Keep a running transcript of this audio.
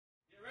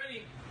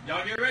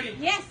Y'all get ready?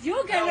 Yes,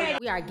 you get ready.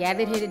 We are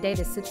gathered here today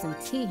to sip some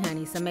tea,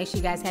 honey. So make sure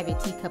you guys have your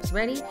teacups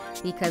ready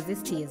because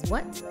this tea is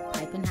what?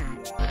 Piping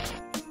hot.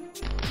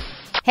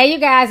 Hey you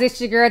guys,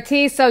 it's your girl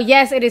T. So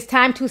yes, it is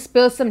time to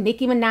spill some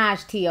Nicki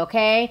Minaj tea,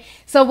 okay?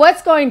 So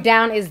what's going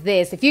down is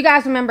this. If you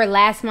guys remember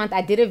last month,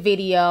 I did a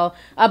video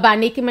about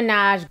Nicki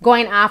Minaj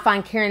going off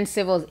on Karen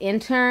Civil's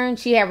intern.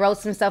 She had wrote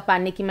some stuff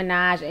about Nicki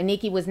Minaj and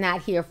Nicki was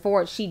not here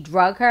for it. She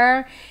drug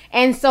her.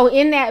 And so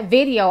in that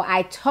video,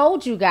 I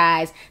told you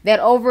guys that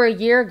over a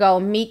year ago,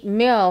 Meek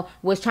Mill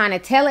was trying to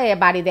tell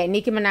everybody that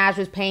Nicki Minaj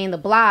was paying the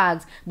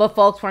blogs, but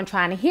folks weren't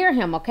trying to hear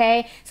him,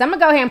 okay? So I'm gonna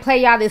go ahead and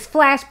play y'all this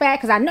flashback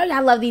because I know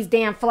y'all love these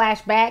damn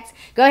flashbacks.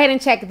 Go ahead and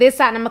check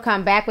this out and I'm gonna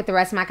come back with the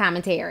rest of my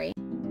commentary.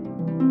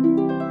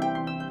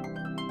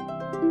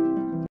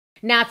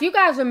 Now, if you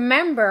guys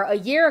remember, a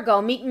year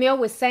ago, Meek Mill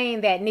was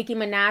saying that Nicki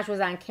Minaj was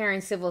on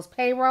Karen Civil's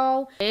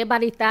payroll.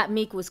 Everybody thought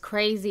Meek was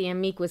crazy and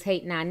Meek was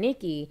hating on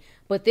Nicki,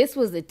 but this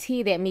was the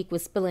tea that Meek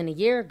was spilling a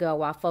year ago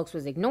while folks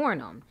was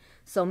ignoring him.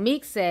 So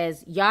Meek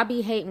says, y'all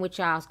be hating with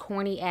y'all's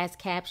corny ass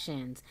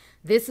captions.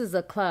 This is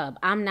a club.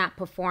 I'm not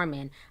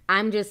performing.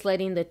 I'm just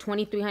letting the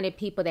 2,300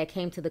 people that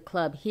came to the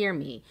club hear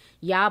me.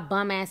 Y'all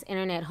bum ass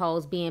internet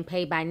hoes being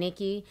paid by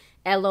Nicki.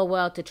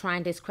 LOL to try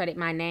and discredit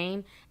my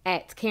name.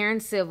 At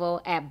Karen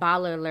Civil, at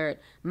Baller Alert.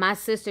 My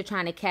sister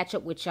trying to catch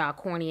up with y'all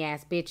corny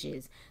ass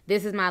bitches.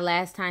 This is my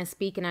last time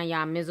speaking on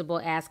y'all miserable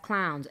ass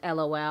clowns.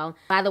 LOL.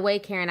 By the way,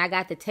 Karen, I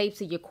got the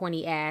tapes of your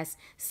corny ass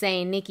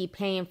saying Nicki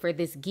paying for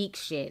this geek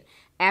shit.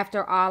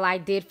 After all I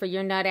did for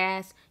your nut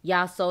ass,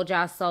 y'all sold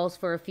y'all souls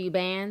for a few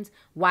bands.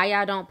 Why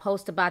y'all don't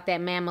post about that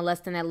man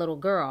molesting that little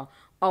girl?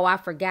 Oh, I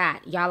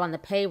forgot. Y'all on the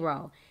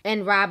payroll.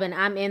 And Robin,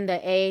 I'm in the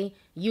A.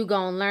 You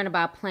gonna learn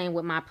about playing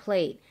with my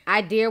plate.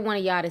 I dare one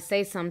of y'all to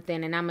say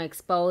something and I'm gonna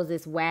expose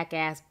this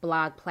whack-ass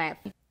blog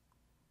platform.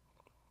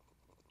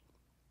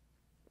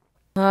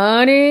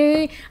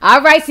 Honey.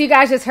 All right, so you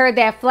guys just heard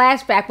that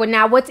flashback. But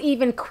now what's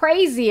even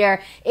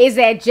crazier is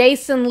that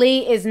Jason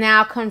Lee is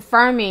now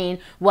confirming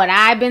what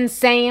I've been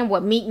saying,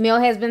 what Meek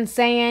Mill has been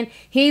saying.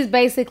 He's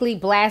basically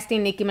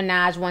blasting Nicki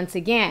Minaj once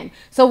again.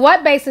 So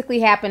what basically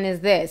happened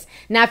is this.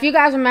 Now, if you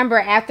guys remember,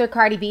 after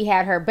Cardi B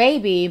had her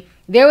baby,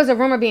 there was a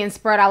rumor being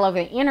spread all over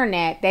the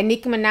internet that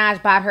Nicki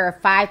Minaj bought her a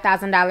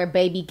 $5,000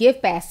 baby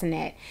gift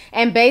bassinet.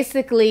 And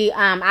basically,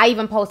 I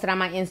even posted on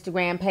my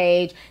Instagram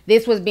page.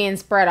 This was being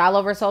spread all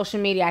over social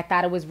media. I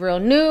thought it was real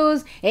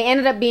news. It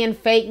ended up being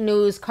fake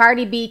news.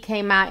 Cardi B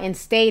came out and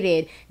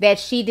stated that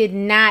she did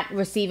not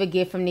receive a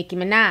gift from Nicki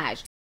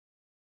Minaj.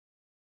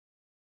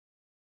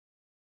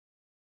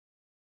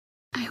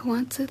 I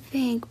want to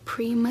thank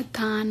Prima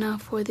Donna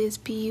for this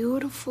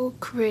beautiful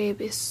crib.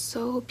 It's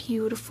so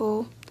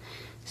beautiful.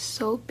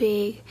 So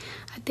big.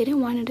 I didn't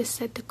want her to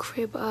set the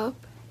crib up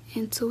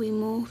until we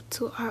moved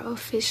to our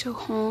official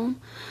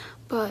home,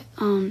 but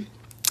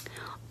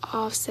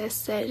Offset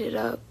set it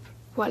up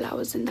while I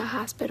was in the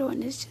hospital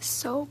and it's just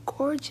so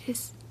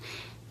gorgeous.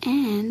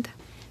 And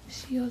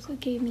she also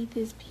gave me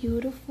this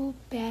beautiful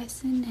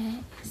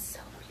bassinet. It's so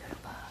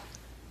beautiful,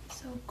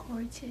 so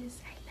gorgeous.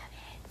 I love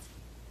it.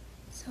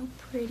 So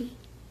pretty.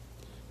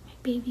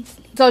 Baby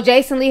sleep. So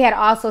Jason Lee had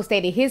also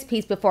stated his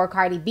piece before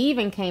Cardi B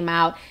even came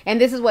out, and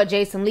this is what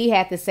Jason Lee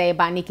had to say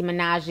about Nicki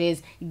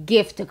Minaj's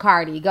gift to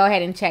Cardi. Go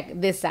ahead and check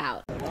this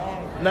out.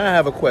 Now I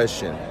have a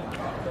question.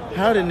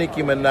 How did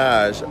Nicki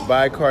Minaj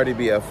buy Cardi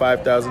B a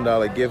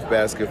 $5,000 gift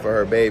basket for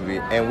her baby,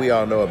 and we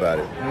all know about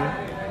it?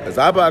 Because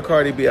I bought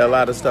Cardi B a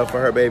lot of stuff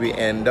for her baby,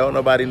 and don't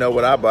nobody know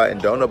what I bought,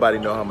 and don't nobody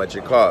know how much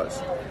it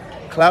costs.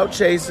 Clout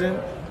chasing.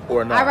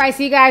 All right,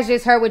 so you guys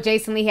just heard what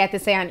Jason Lee had to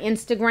say on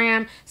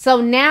Instagram.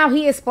 So now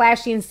he is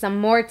splashing some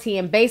more tea,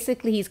 and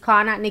basically he's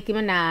calling out Nicki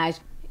Minaj.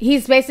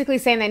 He's basically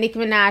saying that Nicki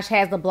Minaj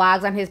has the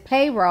blogs on his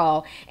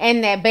payroll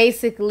and that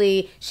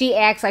basically she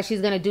acts like she's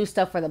going to do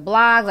stuff for the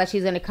blogs, like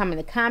she's going to come in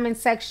the comment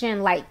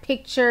section, like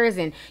pictures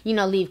and, you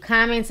know, leave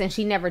comments, and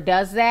she never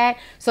does that.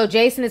 So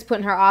Jason is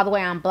putting her all the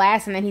way on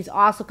blast, and then he's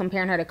also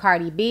comparing her to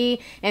Cardi B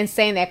and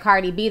saying that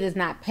Cardi B does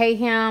not pay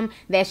him,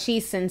 that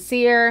she's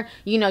sincere.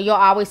 You know, you'll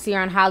always see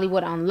her on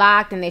Hollywood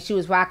Unlocked, and that she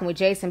was rocking with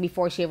Jason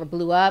before she ever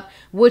blew up,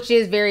 which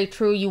is very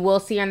true. You will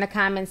see her in the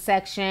comment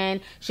section.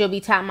 She'll be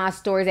talking about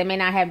stories that may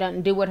not have nothing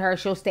to do with her.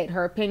 She'll state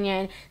her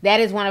opinion. That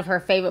is one of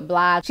her favorite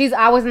blogs. She's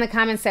always in the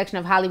comment section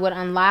of Hollywood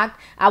Unlocked.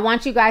 I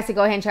want you guys to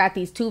go ahead and check out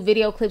these two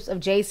video clips of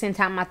Jason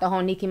talking about the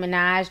whole Nicki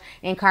Minaj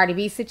and Cardi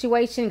B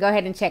situation. Go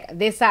ahead and check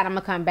this out. I'm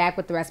gonna come back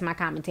with the rest of my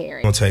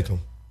commentary. I'll take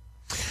them.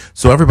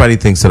 So everybody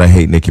thinks that I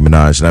hate Nicki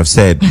Minaj, and I've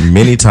said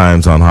many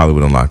times on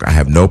Hollywood Unlocked, I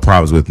have no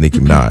problems with Nicki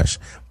Minaj,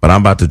 but I'm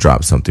about to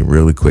drop something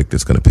really quick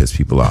that's going to piss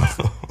people off.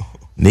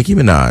 Nicki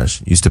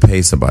Minaj used to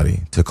pay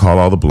somebody to call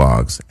all the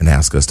blogs and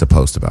ask us to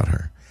post about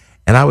her.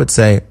 And I would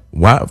say,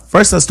 wow,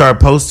 first I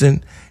started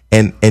posting,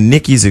 and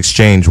Nicki's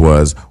exchange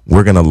was,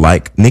 we're going to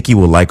like, Nicki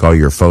will like all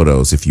your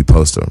photos if you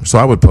post them. So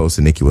I would post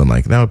and Nicki wouldn't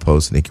like, and I would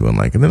post and Nicki wouldn't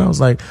like. And then I was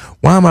like,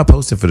 why am I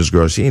posting for this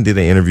girl? She ain't did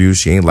an interview.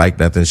 She ain't like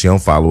nothing. She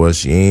don't follow us.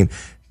 She ain't,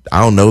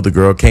 I don't know the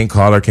girl, can't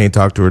call her, can't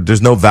talk to her.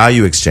 There's no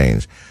value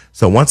exchange.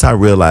 So once I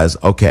realized,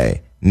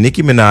 okay,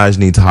 Nicki Minaj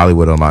needs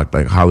Hollywood Unlocked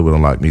like Hollywood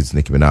Unlocked needs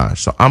Nicki Minaj.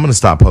 So I'm going to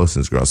stop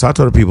posting this girl. So I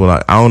told the people,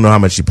 like, I don't know how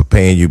much she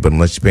paying you, but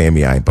unless you're paying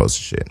me, I ain't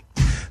posting shit.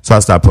 So I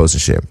stopped posting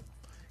shit.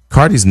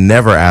 Cardi's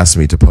never asked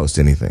me to post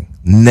anything.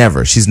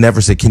 Never. She's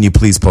never said, can you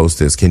please post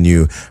this? Can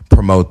you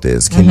promote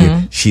this? Can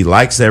you? She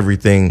likes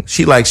everything.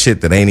 She likes shit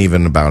that ain't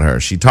even about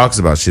her. She talks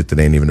about shit that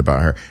ain't even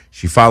about her.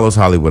 She follows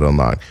Hollywood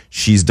Unlocked.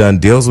 She's done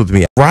deals with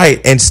me. Right.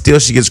 And still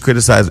she gets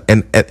criticized.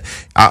 And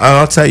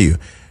I'll tell you,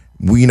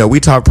 we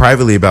talk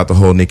privately about the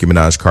whole Nicki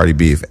Minaj Cardi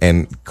beef,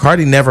 and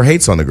Cardi never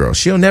hates on the girl.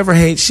 She'll never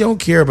hate. She don't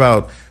care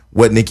about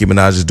what Nicki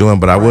Minaj is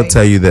doing, but I will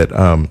tell you that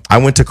I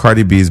went to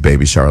Cardi B's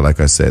baby shower. Like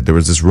I said, there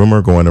was this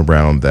rumor going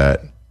around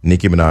that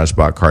Nicki Minaj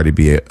bought Cardi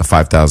B a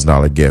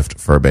 $5,000 gift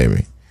for her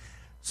baby.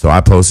 So I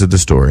posted the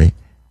story.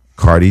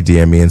 Cardi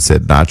DM'd me and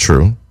said, not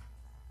true.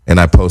 And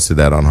I posted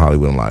that on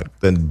Hollywood Unlocked.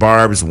 Then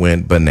Barb's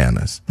went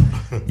bananas.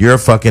 You're a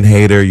fucking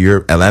hater. Your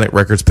Atlantic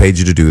Records paid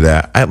you to do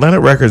that.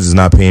 Atlantic Records is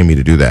not paying me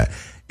to do that.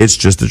 It's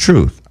just the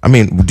truth. I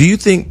mean, do you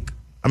think...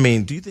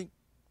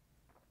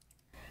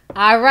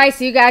 All right,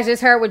 so you guys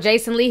just heard what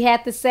Jason Lee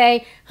had to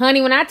say.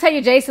 Honey, when I tell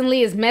you Jason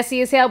Lee is messy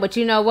as hell, but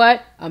you know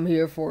what? I'm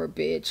here for it,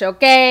 bitch,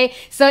 okay?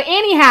 So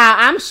anyhow,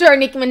 I'm sure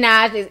Nicki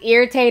Minaj is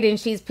irritated and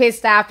she's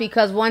pissed off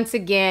because once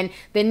again,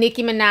 the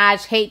Nicki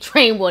Minaj hate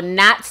train will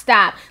not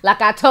stop.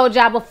 Like I told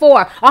y'all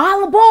before,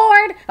 all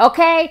aboard,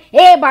 okay?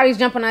 Everybody's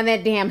jumping on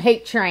that damn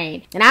hate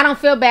train. And I don't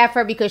feel bad for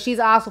her because she's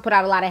also put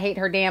out a lot of hate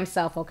her damn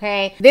self,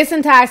 okay? This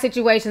entire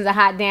situation's a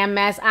hot damn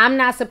mess. I'm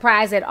not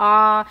surprised at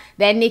all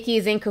that Nicki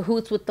is in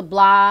cahoots with the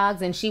blogs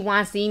and she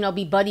wants to,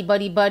 be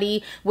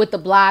buddy with the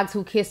blogs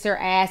who kiss her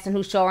ass and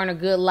who show her in a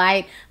good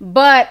light.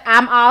 But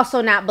I'm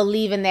also not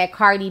believing that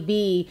Cardi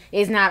B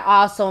is not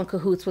also in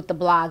cahoots with the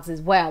blogs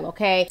as well,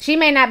 okay? She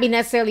may not be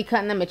necessarily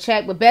cutting them a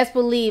check, but best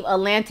believe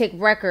Atlantic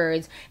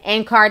Records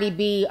and Cardi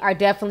B are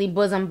definitely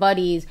bosom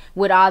buddies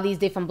with all these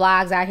different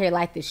blogs out here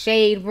like The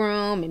Shade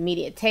Room,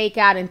 Immediate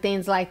Takeout, and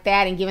things like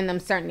that, and giving them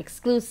certain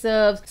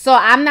exclusives. So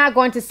I'm not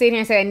going to sit here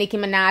and say that Nicki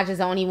Minaj is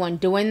the only one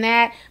doing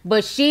that,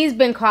 but she's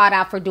been called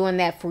out for doing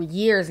that for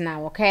years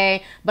now,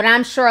 okay? But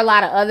I'm sure a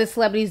lot of other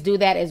celebrities do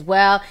that as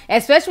well,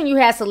 especially when you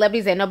have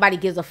celebrities that nobody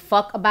gives a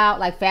fuck about,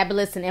 like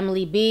Fabulous and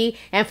Emily B,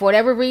 and for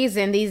whatever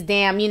reason these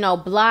damn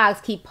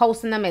blogs keep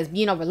posting them as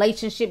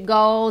relationship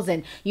goals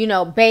and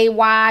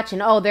Baywatch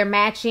and oh they're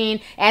matching,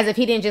 as if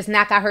he didn't just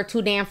knock out her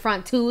 2 damn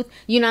front tooth,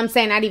 I'm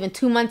saying, not even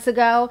 2 months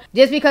ago.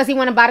 Just because he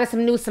went and bought her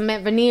some new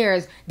cement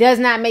veneers does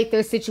not make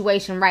their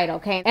situation right,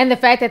 okay? And the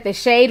fact that the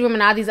Shade Room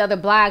and all these other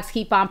blogs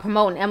keep on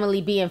promoting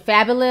Emily B and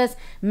Fabulous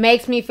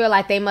makes me feel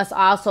like they must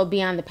also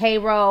be on the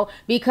payroll,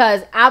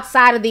 because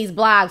outside of these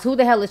blogs, who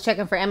the hell is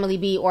checking for Emily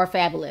B or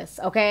Fabulous,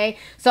 okay?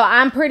 So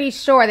I'm pretty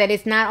sure that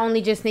it's not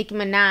only just Nicki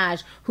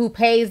Minaj who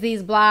pays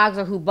these blogs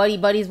or who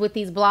buddies with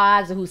these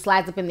blogs or who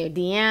slides up in their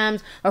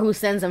DMs or who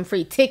sends them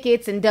free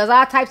tickets and does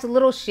all types of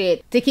little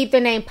shit to keep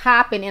their name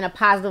popping in a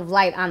positive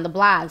light on the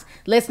blogs.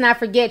 Let's not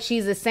forget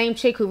she's the same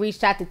chick who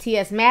reached out to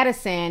T.S.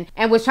 Madison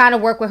and was trying to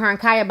work with her and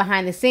Kaya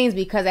behind the scenes,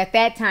 because at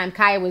that time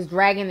Kaya was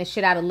dragging the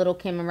shit out of Lil'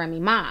 Kim and Remy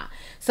Ma.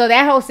 So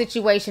that whole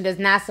situation does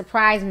not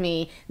surprise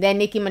me that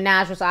Nicki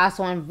Minaj was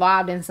also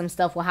involved in some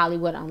stuff with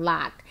Hollywood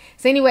Unlocked.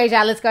 So anyways,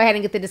 y'all, let's go ahead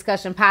and get the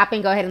discussion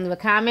popping. Go ahead and leave a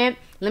comment.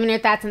 Let me know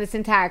your thoughts on this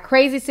entire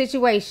crazy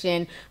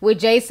situation with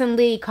Jason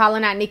Lee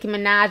calling out Nicki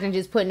Minaj and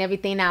just putting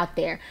everything out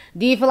there.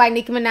 Do you feel like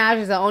Nicki Minaj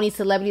is the only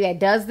celebrity that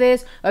does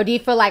this? Or do you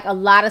feel like a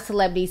lot of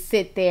celebrities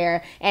sit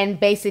there and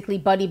basically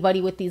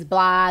buddy with these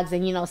blogs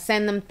and,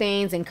 send them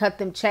things and cut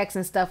them checks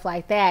and stuff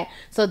like that,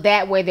 so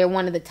that way they're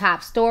one of the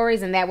top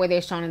stories and that way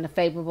they're shown in a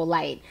favorable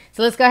light?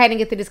 So let's go ahead and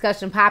get the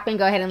discussion popping.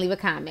 Go ahead and leave a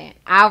comment.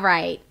 All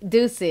right,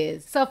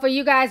 deuces. So for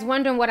you guys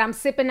wondering what I'm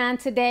sipping on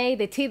today,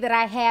 the tea that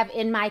I have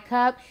in my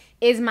cup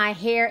is my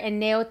hair and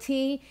nail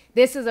tea.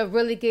 This is a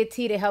really good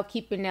tea to help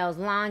keep your nails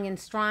long and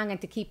strong and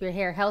to keep your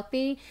hair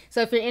healthy.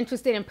 So if you're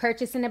interested in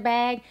purchasing a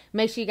bag,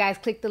 make sure you guys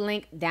click the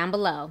link down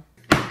below.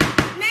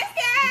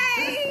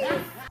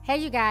 Hey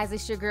you guys,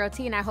 it's your girl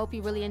T, and I hope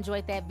you really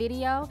enjoyed that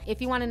video.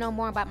 If you want to know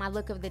more about my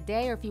look of the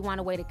day, or if you want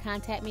a way to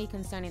contact me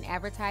concerning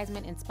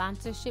advertisement and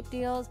sponsorship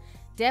deals,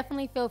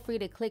 definitely feel free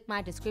to click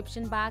my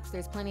description box.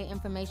 There's plenty of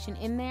information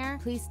in there.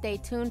 Please stay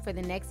tuned for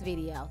the next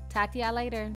video. Talk to y'all later.